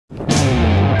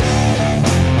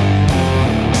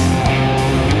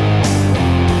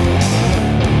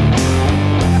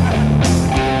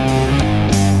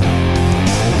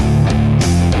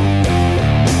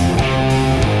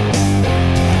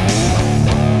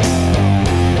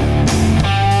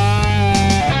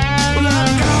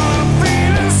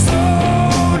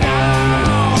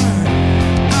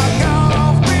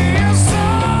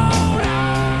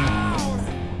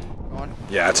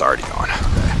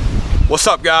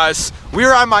What's up, guys? We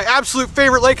are on my absolute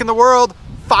favorite lake in the world,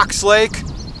 Fox Lake.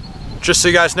 Just so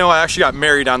you guys know, I actually got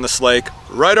married on this lake.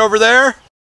 Right over there.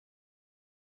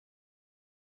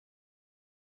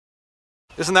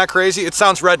 Isn't that crazy? It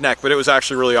sounds redneck, but it was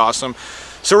actually really awesome.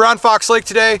 So we're on Fox Lake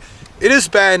today. It has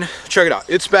been, check it out,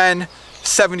 it's been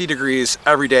 70 degrees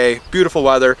every day, beautiful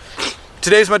weather.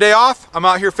 Today's my day off. I'm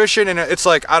out here fishing and it's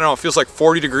like, I don't know, it feels like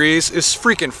 40 degrees. It's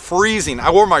freaking freezing.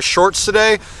 I wore my shorts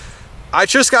today. I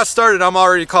just got started. I'm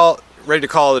already ready to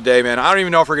call it a day, man. I don't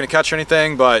even know if we're gonna catch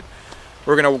anything, but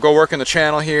we're gonna go work in the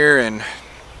channel here and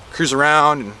cruise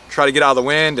around and try to get out of the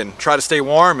wind and try to stay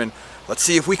warm, and let's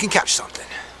see if we can catch something.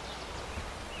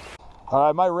 All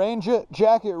right, my rain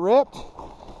jacket ripped,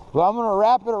 but I'm gonna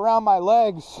wrap it around my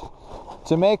legs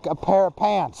to make a pair of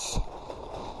pants.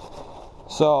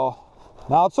 So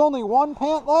now it's only one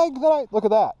pant leg that look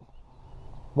at that.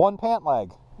 One pant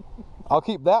leg. I'll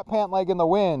keep that pant leg in the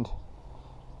wind.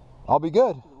 I'll be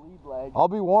good. I'll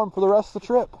be warm for the rest of the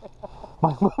trip.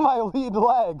 My lead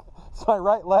leg. It's my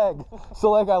right leg. It's the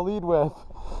leg I lead with.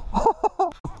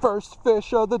 First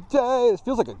fish of the day. It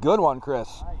feels like a good one, Chris.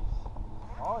 Nice.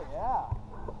 Oh yeah.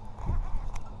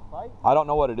 Fight? I don't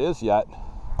know what it is yet. You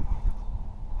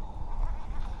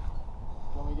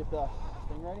want me to get the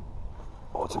thing ready?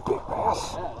 Oh, it's a big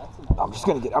bass. Yeah, that's a nice. I'm just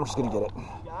gonna get it. You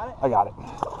got it? I got it.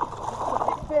 That's a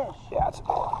big fish. Yeah, it's a big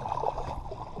one.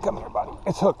 Come here, buddy.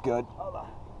 It's hooked good. Hold on.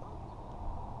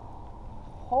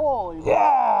 Holy. Yeah.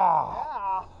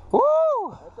 Yeah.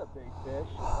 Woo. That's a big fish.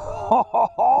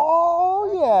 Oh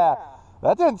yeah.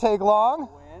 That didn't take long.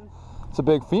 Win. It's a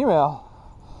big female.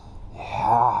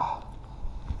 Yeah.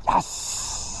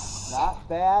 Yes. Not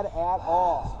bad at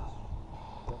all.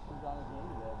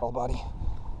 Oh, buddy.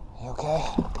 You okay?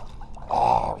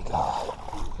 There we go.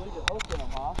 Pretty good hook in him,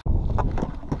 huh?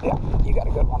 Yeah, you got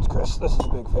a good one, Chris. This is a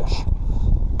big fish.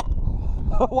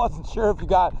 I wasn't sure if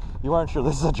you weren't sure.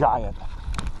 This is a giant.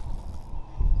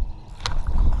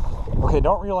 Okay,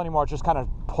 don't reel anymore. Just kind of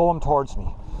pull him towards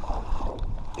me.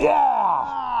 Yeah!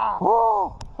 Ah.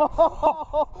 Woo!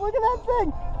 Look at that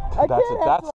thing!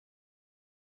 That's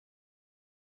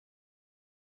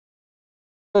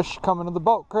fish coming to the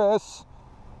boat, Chris.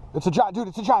 It's a giant, dude.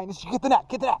 It's a giant. Get the net.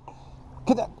 Get the net.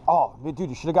 Get that. Oh, dude,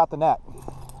 you should have got the net.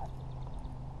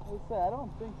 I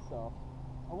don't think so.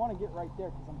 I want to get right there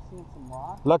because I'm seeing some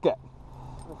rocks. Look at.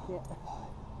 I can't.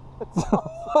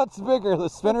 What's bigger, the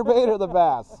spinnerbait or the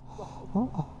bass?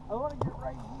 I want to get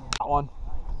right here. That one.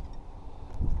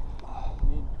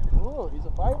 Ooh, he's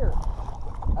a fighter.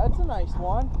 That's a nice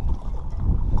one.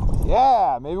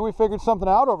 Yeah, maybe we figured something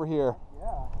out over here.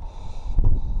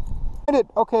 Yeah.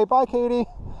 Okay, bye, Katie.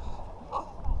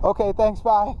 Okay, thanks,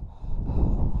 bye.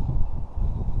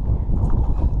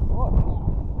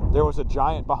 There was a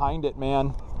giant behind it,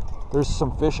 man. There's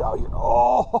some fish out here.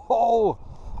 Oh!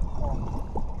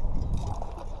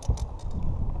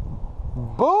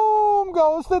 Boom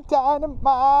goes the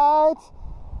dynamite.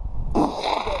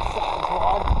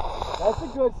 That's a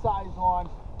good size one.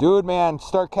 Dude, man,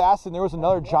 start casting. There was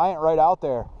another giant right out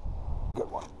there.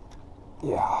 Good one.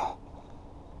 Yeah.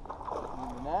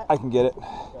 I can get it. Okay.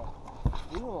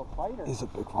 He's a little fighter. He's a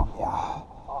big one, yeah.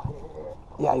 Oh,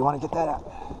 yeah, you want to get that out?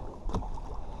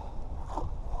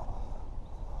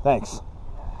 Thanks.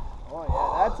 Oh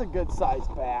yeah, that's a good size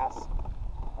bass.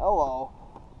 Hello.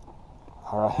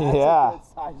 All right, that's yeah. A good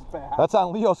size bass. That's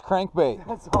on Leo's crankbait.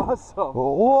 That's awesome.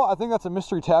 Oh, I think that's a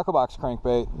mystery tackle box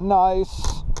crankbait.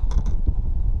 Nice.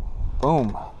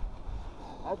 Boom.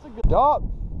 That's a good. Yup.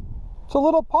 It's a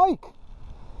little pike.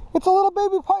 It's a little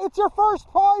baby pike. It's your first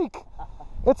pike.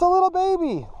 It's a little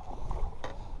baby.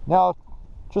 Now,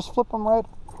 just flip them right.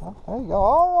 Oh, there you go.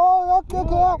 Oh, okay.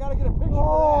 Good. I gotta get a picture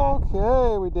of that.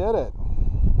 Okay, we did it.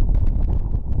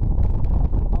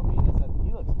 How mean is that?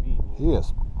 He looks mean. He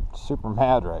is super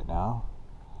mad right now.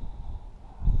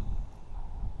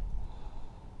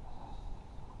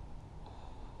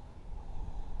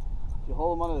 You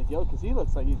hold him under the gill because he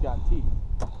looks like he's got teeth.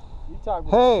 You talk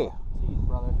about Hey, teeth,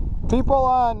 brother. people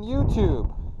on YouTube.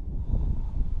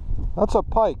 That's a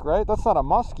pike, right? That's not a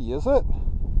muskie, is it?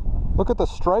 Look at the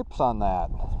stripes on that.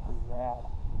 That's pretty rad.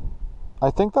 I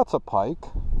think that's a pike.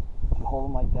 You hold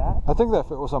him like that? I think that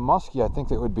if it was a muskie, I think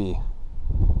it would be.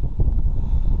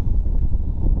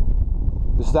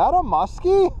 Is that a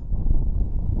muskie?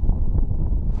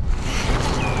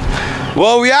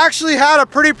 Well, we actually had a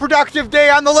pretty productive day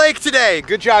on the lake today.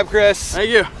 Good job, Chris. Thank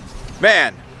you.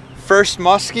 Man, first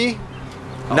muskie.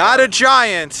 Not a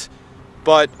giant,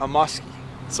 but a muskie.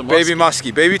 It's a baby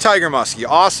muskie, baby tiger muskie.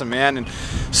 Awesome, man. And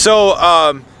so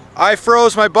I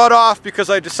froze my butt off because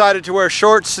I decided to wear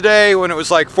shorts today when it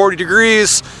was like 40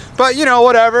 degrees. But you know,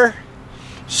 whatever.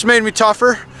 just made me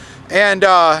tougher. And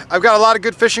I've got a lot of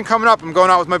good fishing coming up. I'm going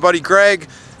out with my buddy Greg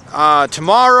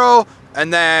tomorrow,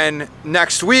 and then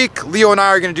next week Leo and I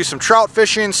are going to do some trout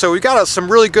fishing. So we got some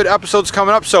really good episodes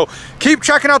coming up, so keep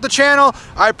checking out the channel.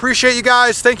 I appreciate you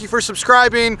guys. Thank you for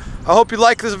subscribing. I hope you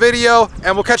like this video,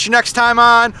 and we'll catch you next time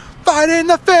on Fighting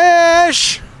the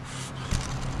Fish.